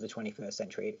question of the 21st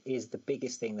century. It is the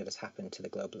biggest thing that has happened to the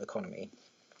global economy.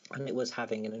 And it was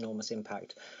having an enormous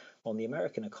impact on the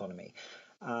American economy.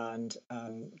 And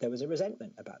there was a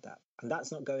resentment about that. And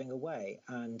that's not going away.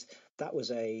 And that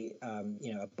was a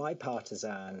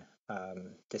bipartisan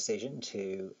decision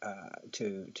to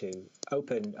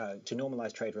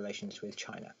normalize trade relations with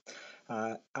China.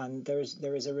 And there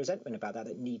is a resentment about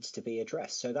that needs to be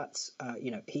addressed. So that's,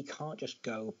 he can't just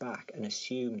go back and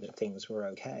assume that things were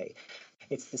okay.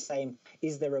 it's the same.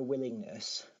 Is there a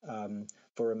willingness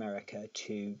for America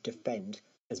to defend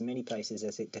as many places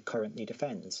as it currently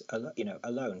defends,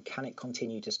 alone? Can it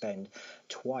continue to spend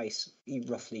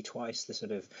roughly twice the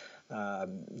sort of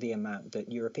the amount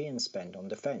that Europeans spend on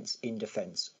defence in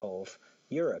defence of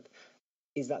Europe?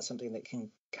 Is that something that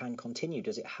can continue?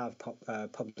 Does it have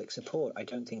public support? I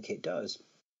don't think it does,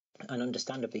 and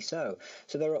understandably so.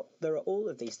 So there are all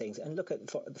of these things. And look at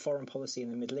the foreign policy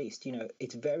in the Middle East.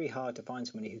 It's very hard to find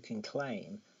somebody who can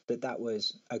claim that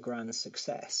was a grand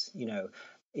success.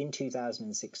 In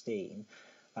 2016,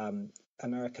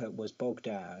 America was bogged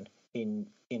down in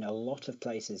a lot of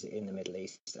places in the Middle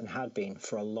East and had been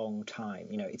for a long time.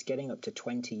 It's getting up to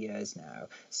 20 years now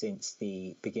since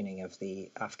the beginning of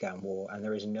the Afghan war, and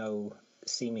there is no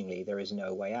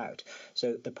way out.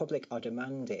 So the public are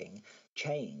demanding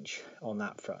change on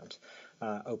that front.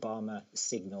 Obama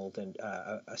signaled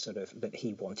a sort of that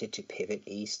he wanted to pivot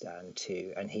east,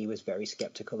 and he was very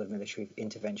skeptical of military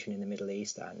intervention in the Middle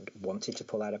East and wanted to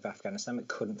pull out of Afghanistan, but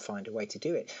couldn't find a way to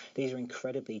do it. These are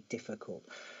incredibly difficult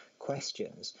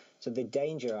questions. So the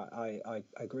danger, I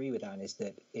agree with Anne, is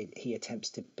that he attempts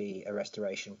to be a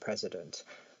restoration president.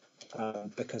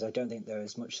 Because I don't think there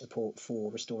is much support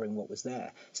for restoring what was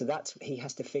there. So he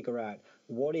has to figure out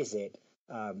what is it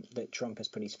that Trump has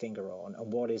put his finger on,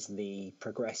 and what is the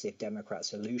progressive Democrat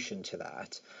solution to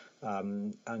that,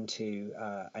 and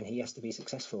he has to be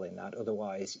successful in that.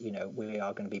 Otherwise, we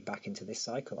are going to be back into this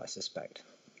cycle, I suspect.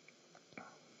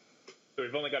 So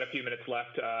we've only got a few minutes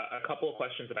left. A couple of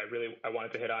questions that I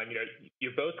wanted to hit on.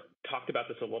 You both talked about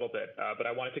this a little bit, but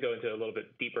I wanted to go into a little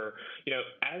bit deeper.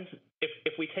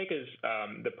 If we take as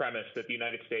the premise that the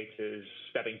United States is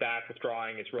stepping back,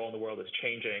 withdrawing, its role in the world is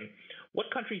changing, what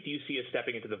countries do you see as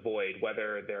stepping into the void,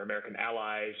 whether they're American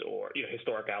allies or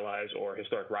historic allies or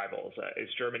historic rivals? Is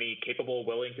Germany capable,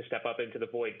 willing to step up into the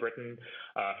void? Britain,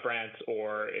 France,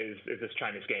 or is this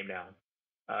China's game now?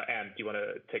 Anne, do you want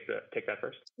to take that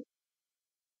first?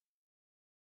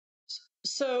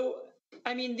 So,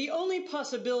 the only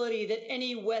possibility that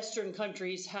any Western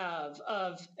countries have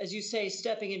of, as you say,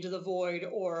 stepping into the void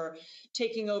or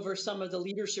taking over some of the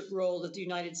leadership role that the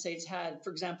United States had,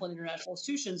 for example, in international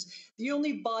institutions, the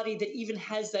only body that even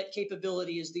has that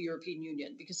capability is the European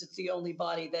Union, because it's the only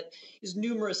body that is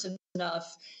numerous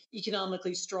enough,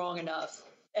 economically strong enough,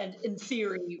 and in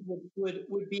theory would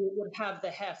have the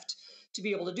heft to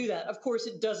be able to do that. Of course,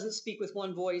 it doesn't speak with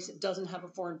one voice. It doesn't have a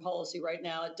foreign policy right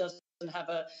now. It doesn't have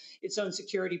its own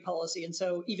security policy, and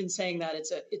so even saying that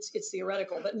it's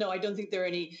theoretical. But no, I don't think there are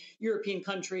any European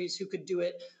countries who could do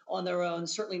it on their own.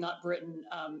 Certainly not Britain,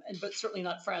 but certainly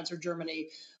not France or Germany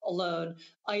alone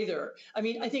either.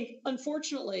 I think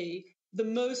unfortunately the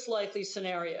most likely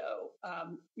scenario,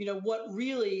 what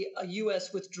really a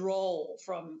U.S. withdrawal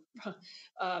from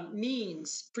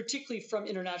means, particularly from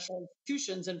international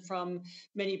institutions and from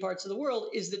many parts of the world,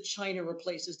 is that China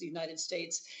replaces the United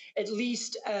States, at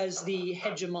least as the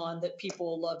hegemon that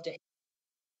people love to hate.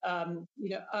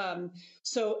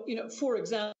 For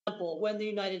example, when the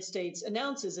United States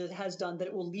announces, it has done, that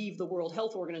it will leave the World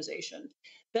Health Organization,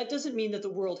 that doesn't mean that the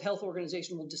World Health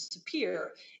Organization will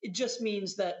disappear. It just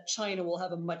means that China will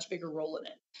have a much bigger role in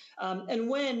it. And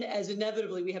when, as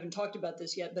inevitably, we haven't talked about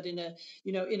this yet, but in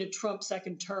a Trump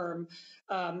second term,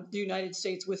 the United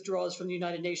States withdraws from the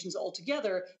United Nations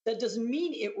altogether, that doesn't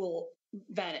mean it will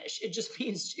vanish. It just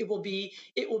means it will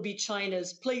be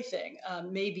China's plaything.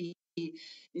 Maybe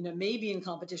in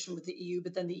competition with the EU,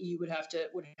 but then the EU would have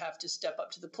to step up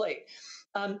to the plate.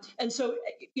 And so,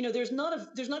 there's not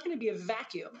going to be a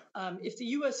vacuum. If the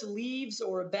U.S. leaves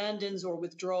or abandons or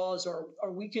withdraws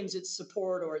or weakens its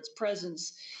support or its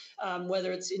presence,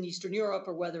 whether it's in Eastern Europe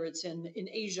or whether it's in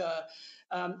Asia,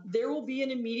 there will be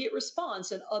an immediate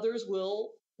response, and others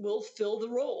will fill the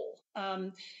role.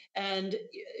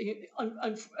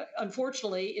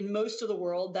 Unfortunately, in most of the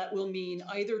world, that will mean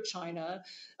either China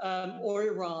or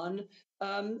Iran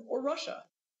or Russia.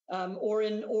 Or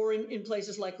in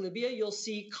places like Libya, you'll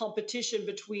see competition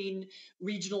between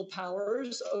regional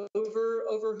powers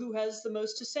over who has the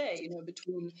most to say,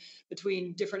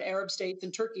 between different Arab states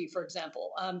and Turkey, for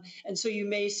example. And so you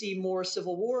may see more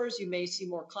civil wars, you may see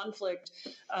more conflict,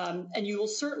 and you will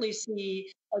certainly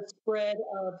see a spread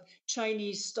of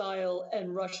Chinese-style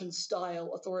and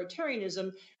Russian-style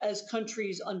authoritarianism as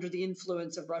countries under the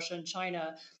influence of Russia and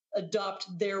China adopt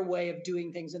their way of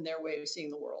doing things and their way of seeing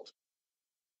the world.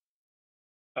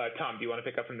 Tom, do you want to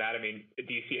pick up from that?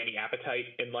 Do you see any appetite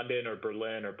in London or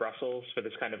Berlin or Brussels for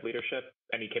this kind of leadership?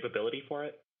 Any capability for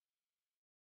it?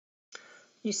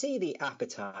 You see the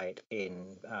appetite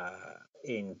in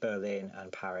Berlin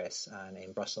and Paris and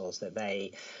in Brussels that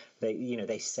they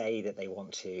say that they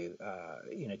want to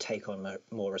take on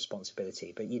more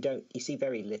responsibility, but you see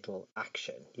very little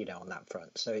action on that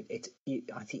front. So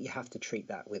I think you have to treat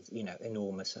that with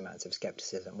enormous amounts of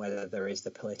skepticism, whether there is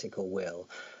the political will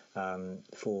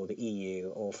for the EU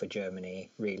or for Germany,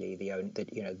 really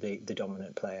the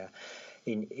dominant player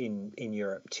in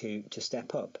Europe to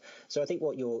step up. So I think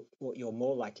what you're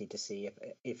more likely to see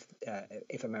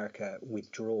if America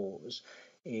withdraws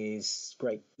is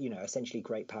essentially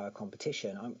great power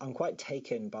competition. I'm quite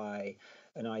taken by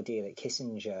an idea that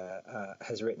Kissinger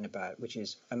has written about, which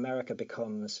is America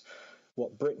becomes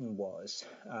what Britain was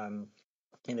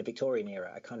in the Victorian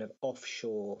era, a kind of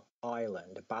offshore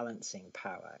island, a balancing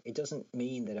power. It doesn't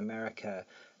mean that America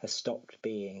has stopped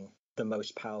being the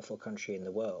most powerful country in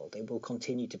the world. It will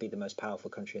continue to be the most powerful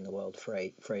country in the world for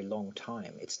a long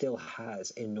time. It still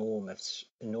has enormous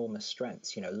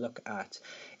strengths. Look at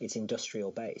its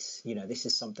industrial base. This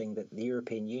is something that the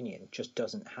European Union just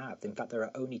doesn't have. In fact, there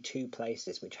are only two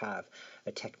places which have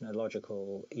a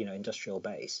technological, industrial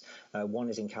base. One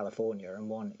is in California and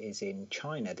one is in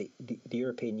China. The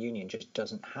European Union just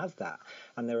doesn't have that.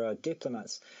 And there are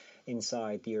diplomats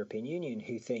inside the European Union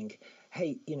who think,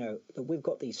 hey, we've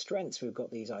got these strengths, we've got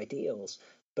these ideals,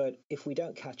 but if we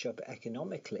don't catch up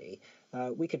economically,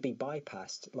 we could be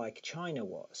bypassed like China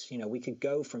was. We could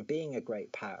go from being a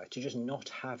great power to just not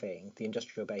having the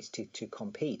industrial base to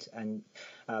compete. And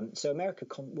so America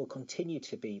will continue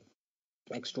to be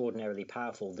extraordinarily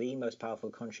powerful, the most powerful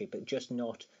country, but just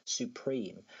not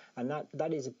supreme. And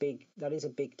that is a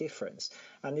big difference.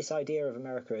 And this idea of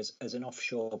America as an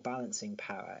offshore balancing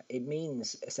power, it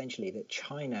means essentially that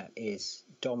China is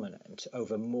dominant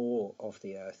over more of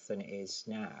the earth than it is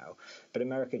now, but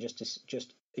America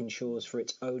just ensures for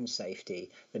its own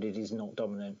safety that it is not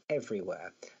dominant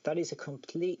everywhere. That is a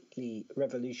completely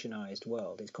revolutionized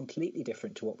world. It's completely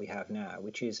different to what we have now,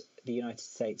 which is the United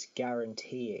States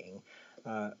guaranteeing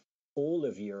all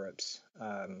of Europe's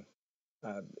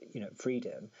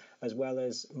freedom, as well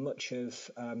as much of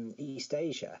East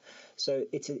Asia. So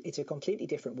it's a completely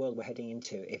different world we're heading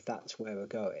into if that's where we're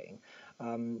going.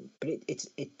 But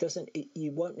it doesn't.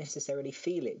 You won't necessarily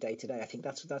feel it day to day. I think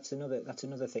that's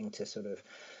another thing to sort of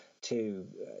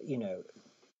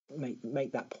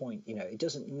make that point. It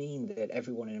doesn't mean that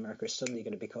everyone in America is suddenly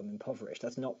going to become impoverished.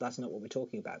 That's not what we're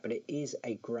talking about. But it is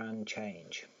a grand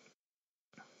change.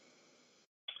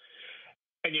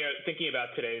 And, thinking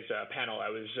about today's panel,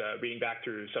 I was reading back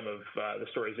through some of the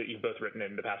stories that you've both written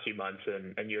in the past few months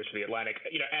and years for The Atlantic.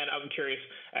 And I'm curious,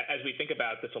 as we think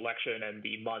about this election and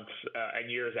the months and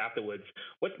years afterwards,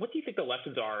 what do you think the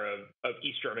lessons are of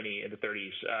East Germany in the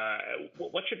 30s?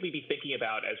 What should we be thinking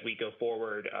about as we go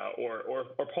forward,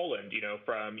 or Poland,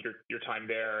 from your time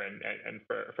there and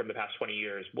from the past 20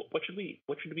 years? What should we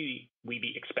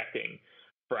be expecting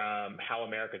from how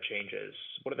America changes?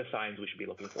 What are the signs we should be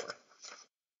looking for?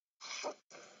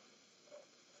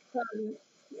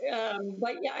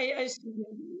 But yeah, I'm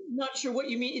not sure what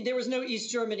you mean. There was no East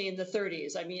Germany in the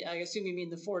 30s. I mean, I assume you mean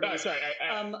the 40s. Oh, sorry.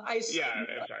 I'm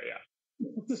sorry.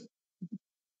 Yeah.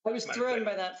 I was thrown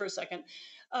by that for a second.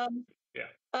 Yeah.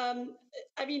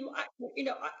 I mean,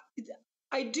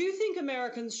 I do think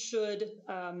Americans should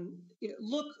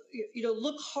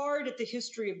look hard at the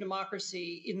history of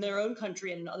democracy in their own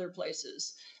country and in other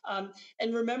places,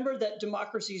 and remember that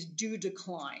democracies do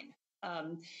decline.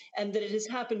 And that it has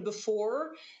happened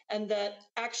before, and that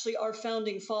actually our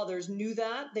founding fathers knew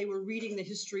that. They were reading the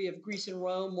history of Greece and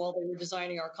Rome while they were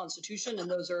designing our Constitution, and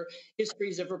those are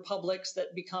histories of republics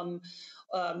that become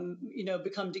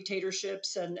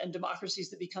dictatorships and democracies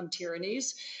that become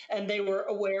tyrannies. And they were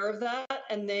aware of that,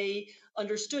 and they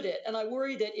understood it. And I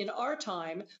worry that in our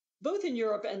time, both in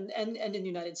Europe and in the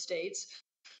United States,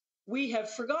 we have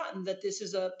forgotten that this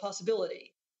is a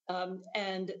possibility,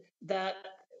 and that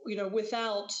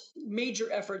without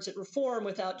major efforts at reform,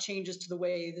 without changes to the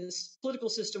way this political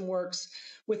system works,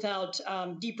 without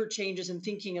deeper changes in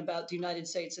thinking about the United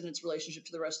States and its relationship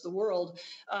to the rest of the world,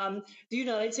 the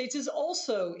United States is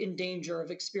also in danger of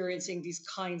experiencing these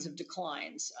kinds of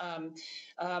declines.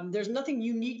 There's nothing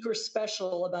unique or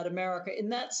special about America in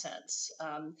that sense.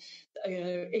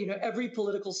 Every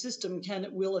political system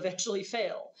will eventually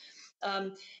fail.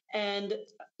 And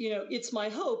it's my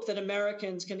hope that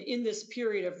Americans can, in this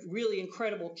period of really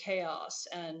incredible chaos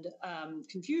and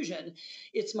confusion,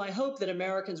 it's my hope that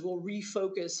Americans will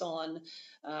refocus on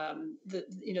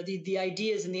the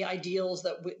ideas and the ideals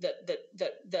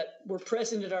that were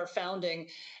present at our founding,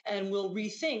 and will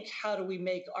rethink how do we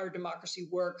make our democracy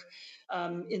work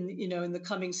in the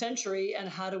coming century, and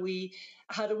how do we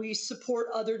support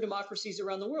other democracies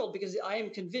around the world? Because I am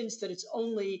convinced that it's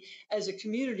only as a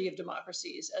community of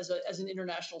democracies, as an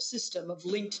international system of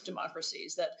linked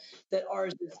democracies, that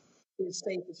ours is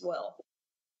safe as well.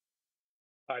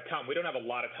 Tom, we don't have a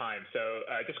lot of time, so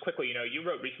just quickly, you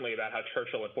wrote recently about how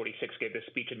Churchill in '46 gave this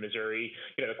speech in Missouri.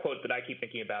 The quote that I keep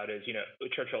thinking about is,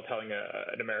 Churchill telling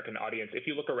an American audience, "If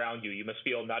you look around you, you must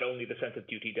feel not only the sense of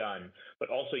duty done, but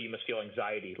also you must feel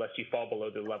anxiety, lest you fall below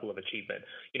the level of achievement."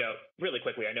 Really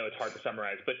quickly, I know it's hard to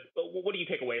summarize, but what do you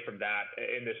take away from that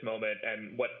in this moment,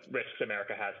 and what risks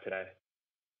America has today?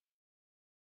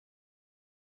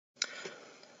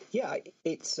 Yeah,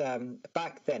 it's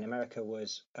back then America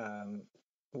was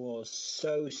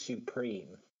so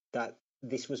supreme that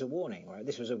this was a warning, right?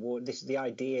 This was the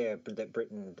idea that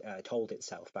Britain told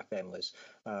itself back then was,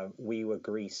 we were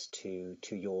Greece to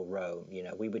your Rome.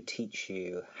 We would teach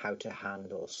you how to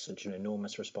handle such an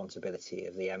enormous responsibility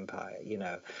of the empire.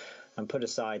 And put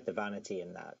aside the vanity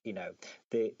in that,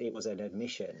 it was an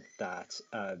admission that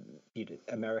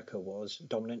America was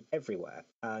dominant everywhere,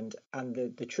 and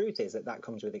the truth is that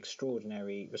comes with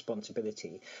extraordinary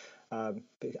responsibility.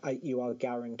 You are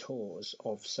guarantors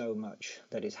of so much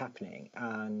that is happening,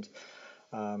 and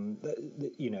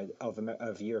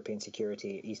of European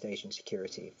security, East Asian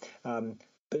security.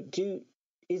 But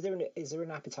is there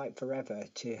an appetite forever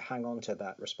to hang on to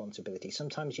that responsibility?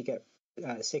 Sometimes you get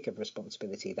sick of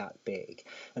responsibility that big,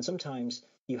 and sometimes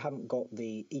you haven't got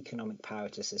the economic power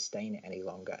to sustain it any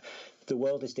longer. The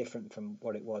world is different from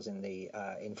what it was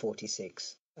in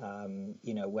 '46.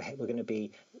 We're going to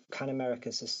be, can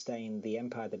America sustain the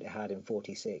empire that it had in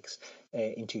 '46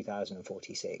 in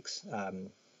 2046?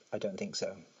 I don't think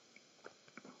so.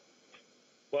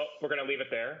 Well, we're going to leave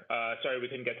it there. Sorry we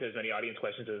couldn't get to as many audience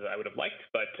questions as I would have liked,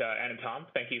 but Anne and Tom,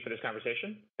 thank you for this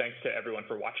conversation. Thanks to everyone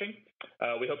for watching.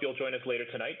 We hope you'll join us later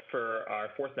tonight for our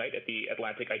fourth night at the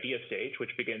Atlantic Idea Stage,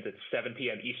 which begins at 7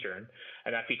 p.m. Eastern,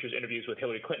 and that features interviews with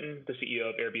Hillary Clinton, the CEO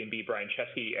of Airbnb, Brian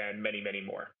Chesky, and many, many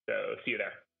more. So see you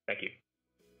there. Thank you.